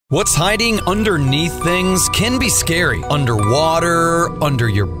What's hiding underneath things can be scary. Underwater, under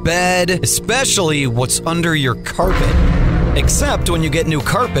your bed, especially what's under your carpet. Except when you get new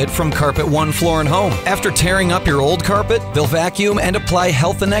carpet from Carpet One Floor & Home. After tearing up your old carpet, they'll vacuum and apply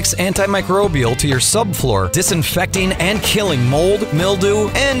Health Annex antimicrobial to your subfloor, disinfecting and killing mold, mildew,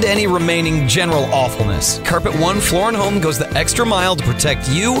 and any remaining general awfulness. Carpet One Floor & Home goes the extra mile to protect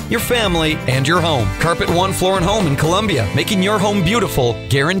you, your family, and your home. Carpet One Floor & Home in Columbia, making your home beautiful,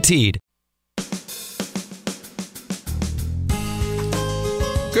 guaranteed.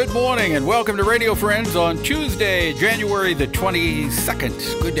 Good morning and welcome to Radio Friends on Tuesday, January the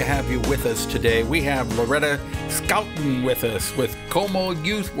 22nd. Good to have you with us today. We have Loretta Schouten with us with CoMo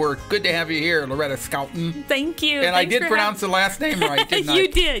Youth Work. Good to have you here, Loretta Schouten. Thank you. And I did pronounce the last name right, didn't I? You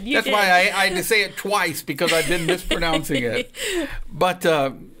did. That's why I had to say it twice because I've been mispronouncing it. But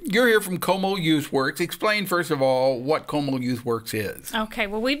you're here from CoMo Youth Works. Explain, first of all, what CoMo Youth Works is. Okay.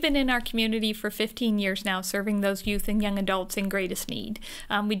 Well, we've been in our community for 15 years now, serving those youth and young adults in greatest need.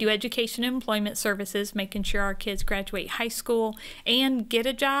 We do education and employment services, making sure our kids graduate high school and get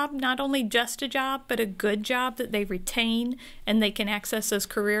a job, not only just a job, but a good job that they retain and they can access those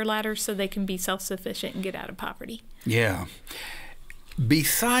career ladders so they can be self-sufficient and get out of poverty. Yeah.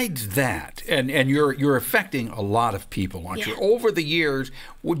 Besides that, and you're affecting a lot of people, aren't you? Over the years,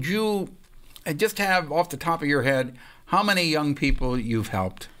 would you just have off the top of your head how many young people you've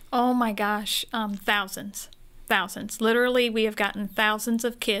helped? Oh my gosh, thousands. Literally, we have gotten thousands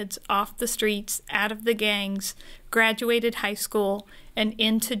of kids off the streets, out of the gangs, graduated high school, and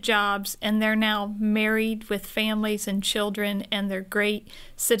into jobs, and they're now married with families and children, and they're great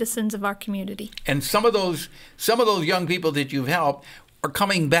citizens of our community. And some of those young people that you've helped are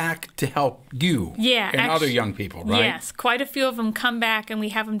coming back to help you and other young people, right? Yes, quite a few of them come back, and we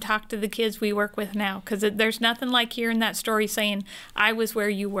have them talk to the kids we work with now, because there's nothing like hearing that story saying, I was where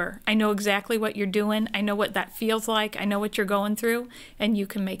you were. I know exactly what you're doing. I know what that feels like. I know what you're going through, and you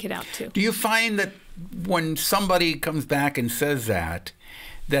can make it out too. Do you find that when somebody comes back and says that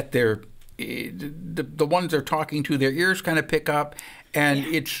they're the ones they're talking to, their ears kind of pick up, and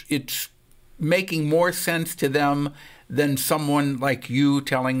it's making more sense to them than someone like you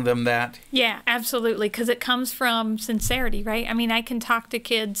telling them that? Yeah, absolutely, because it comes from sincerity, right? I mean, I can talk to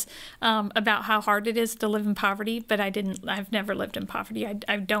kids about how hard it is to live in poverty, but I've never lived in poverty.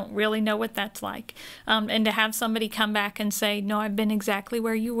 I don't really know what that's like. And to have somebody come back and say, no, I've been exactly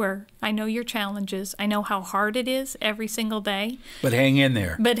where you were. I know your challenges. I know how hard it is every single day. But hang in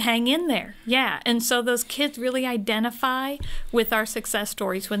there. Yeah. And so those kids really identify with our success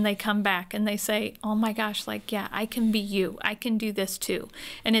stories when they come back and they say, oh my gosh, I can be you. I can do this too.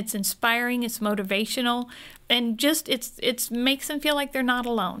 And it's inspiring, it's motivational, and just it makes them feel like they're not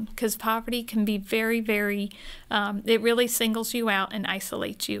alone, because poverty can be very, very, it really singles you out and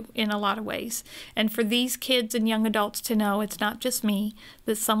isolates you in a lot of ways. And for these kids and young adults to know it's not just me,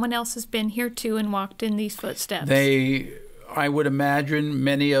 that someone else has been here too and walked in these footsteps. I would imagine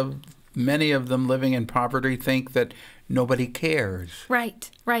many of them living in poverty think that nobody cares.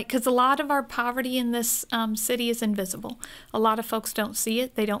 Right, because a lot of our poverty in this city is invisible. A lot of folks don't see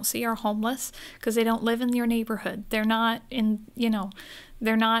it. They don't see our homeless because they don't live in your neighborhood. They're not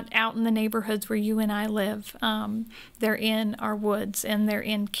they're not out in the neighborhoods where you and I live. They're in our woods and they're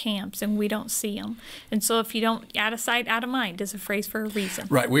in camps, and we don't see them. And so if you don't, out of sight, out of mind is a phrase for a reason.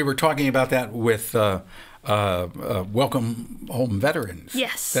 Right, we were talking about that with welcome home veterans.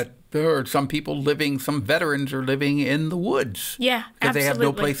 Yes. That there are some veterans are living in the woods. Yeah, because they have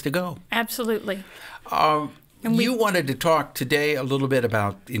no place to go. Absolutely. You wanted to talk today a little bit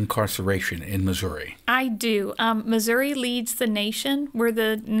about incarceration in Missouri. I do. Missouri leads the nation. We're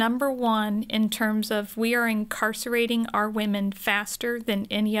the #1 in terms of we are incarcerating our women faster than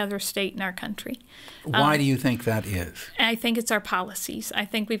any other state in our country. Why do you think that is? I think it's our policies. I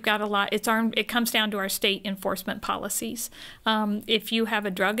think we've got a lot. It comes down to our state enforcement policies. If you have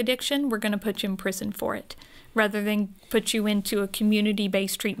a drug addiction, we're going to put you in prison for it, rather than put you into a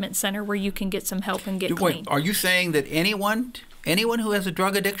community-based treatment center where you can get some help and get clean. Are you saying that anyone who has a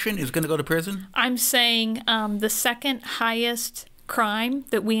drug addiction is going to go to prison? I'm saying the second highest crime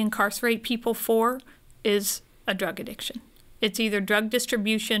that we incarcerate people for is a drug addiction. It's either drug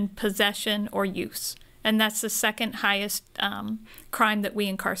distribution, possession, or use. And that's the second highest crime that we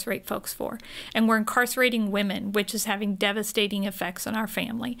incarcerate folks for. And we're incarcerating women, which is having devastating effects on our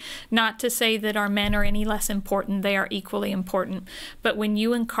family. Not to say that our men are any less important. They are equally important. But when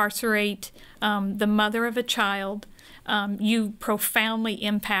you incarcerate the mother of a child you profoundly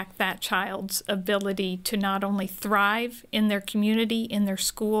impact that child's ability to not only thrive in their community, in their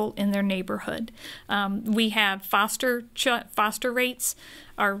school, in their neighborhood. We have foster rates.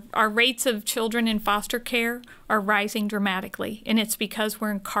 Our rates of children in foster care are rising dramatically, and it's because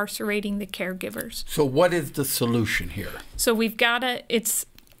we're incarcerating the caregivers. So what is the solution here? So we've got to,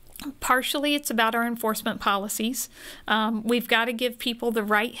 partially it's about our enforcement policies. We've got to give people the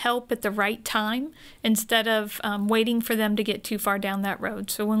right help at the right time instead of waiting for them to get too far down that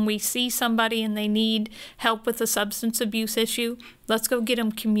road. So when we see somebody and they need help with a substance abuse issue, let's go get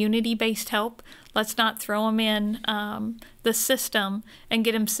them community-based help. Let's not throw them in the system and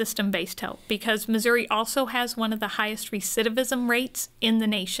get them system-based help, because Missouri also has one of the highest recidivism rates in the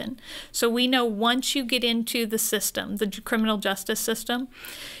nation. So we know once you get into the system, the criminal justice system,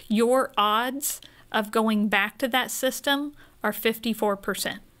 your odds of going back to that system are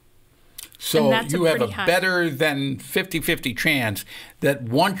 54%. So you have a better than 50-50 chance that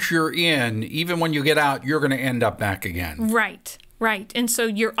once you're in, even when you get out, you're going to end up back again. Right. Right. And so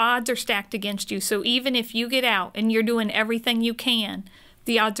your odds are stacked against you. So even if you get out and you're doing everything you can,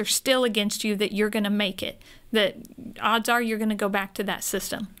 the odds are still against you that you're going to make it. The odds are you're going to go back to that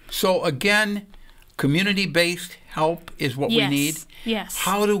system. So again, community-based help is what we need. Yes.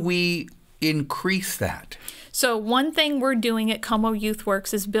 How do we increase that? So one thing we're doing at CoMo Youth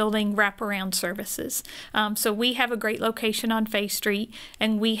Works is building wraparound services. So we have a great location on Faith Street,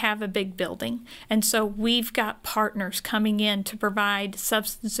 and we have a big building. And so we've got partners coming in to provide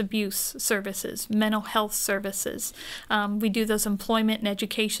substance abuse services, mental health services. We do those employment and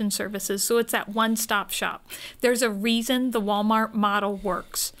education services. So it's that one-stop shop. There's a reason the Walmart model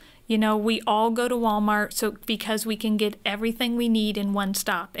works. You know, we all go to Walmart because we can get everything we need in one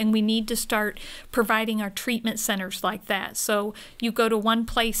stop, and we need to start providing our treatment centers like that. So you go to one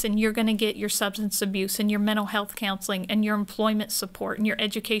place and you're going to get your substance abuse and your mental health counseling and your employment support and your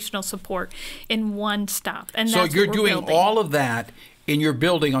educational support in one stop. And so you're doing all of that in your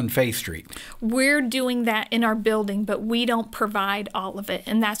building on Faith Street? We're doing that in our building, but we don't provide all of it.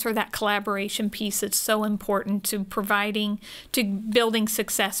 And that's where that collaboration piece is so important to building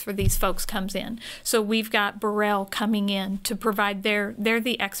success for these folks comes in. So we've got Burrell coming in to provide they're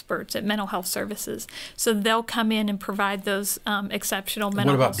the experts at mental health services. So they'll come in and provide those exceptional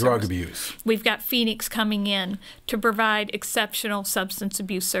mental health services. What about drug abuse? We've got Phoenix coming in to provide exceptional substance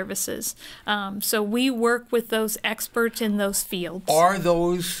abuse services. So we work with those experts in those fields. Are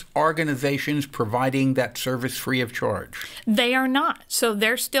those organizations providing that service free of charge? They are not. So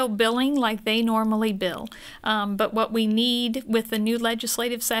they're still billing like they normally bill. But what we need with the new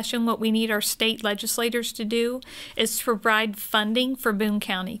legislative session, what we need our state legislators to do is to provide funding for Boone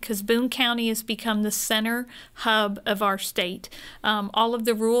County, because Boone County has become the center hub of our state. All of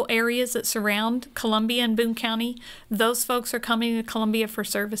the rural areas that surround Columbia and Boone County, those folks are coming to Columbia for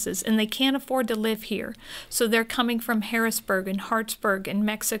services, and they can't afford to live here. So they're coming from Harrisburg and Hartsburg and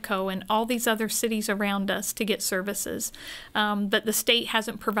Mexico and all these other cities around us to get services. But the state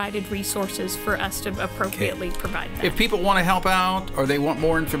hasn't provided resources for us to appropriately provide that. If people want to help out or they want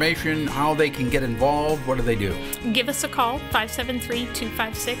more information, how they can get involved, what do they do? Give us a call,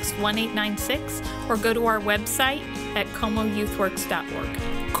 573-256-1896, or go to our website at comouthworks.org.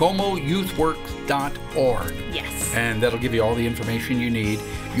 CoMoYouthWorks.org. Yes. And that'll give you all the information you need.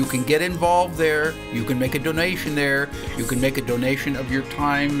 You can get involved there. You can make a donation there. You can make a donation of your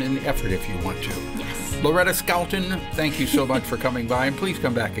time and effort if you want to. Yes. Loretta Schouten, thank you so much for coming by, and please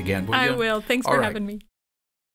come back again, will you? I will. Thanks for having me.